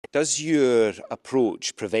Does your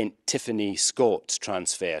approach prevent Tiffany Scott's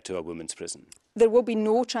transfer to a women's prison? There will be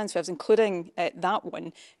no transfers, including that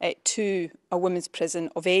one, to a women's prison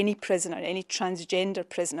of any prisoner, any transgender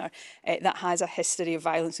prisoner that has a history of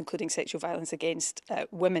violence, including sexual violence against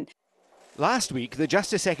women. Last week, the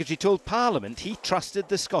Justice Secretary told Parliament he trusted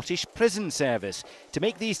the Scottish Prison Service to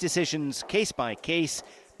make these decisions case by case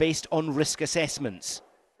based on risk assessments.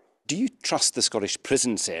 Do you trust the Scottish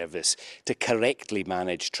Prison Service to correctly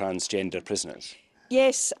manage transgender prisoners?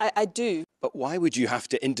 Yes, I do. But why would you have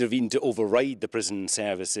to intervene to override the Prison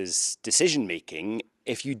Service's decision-making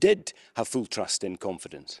if you did have full trust and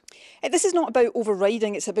confidence? This is not about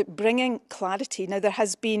overriding, it's about bringing clarity. Now, there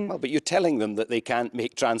has been... Well, but you're telling them that they can't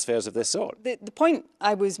make transfers of this sort. The point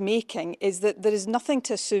I was making is that there is nothing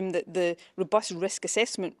to assume that the robust risk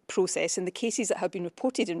assessment process in the cases that have been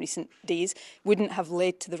reported in recent days wouldn't have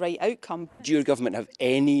led to the right outcome. Do your government have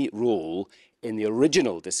any role in the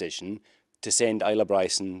original decision to send Isla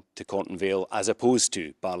Bryson to Conton Vale as opposed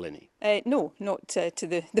to Barlinnie? No, not to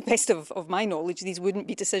the best of my knowledge. These wouldn't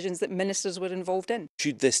be decisions that ministers were involved in.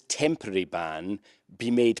 Should this temporary ban be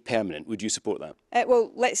made permanent? Would you support that? Well,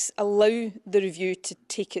 let's allow the review to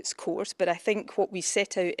take its course, but I think what we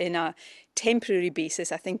set out in a temporary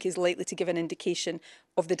basis, I think, is likely to give an indication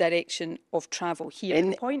of the direction of travel here.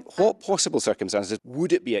 In what possible circumstances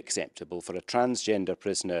would it be acceptable for a transgender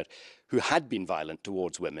prisoner who had been violent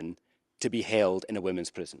towards women to be held in a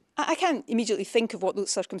women's prison? I can't immediately think of what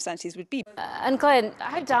those circumstances would be. And Glenn,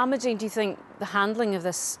 how damaging do you think the handling of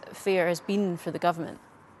this affair has been for the government?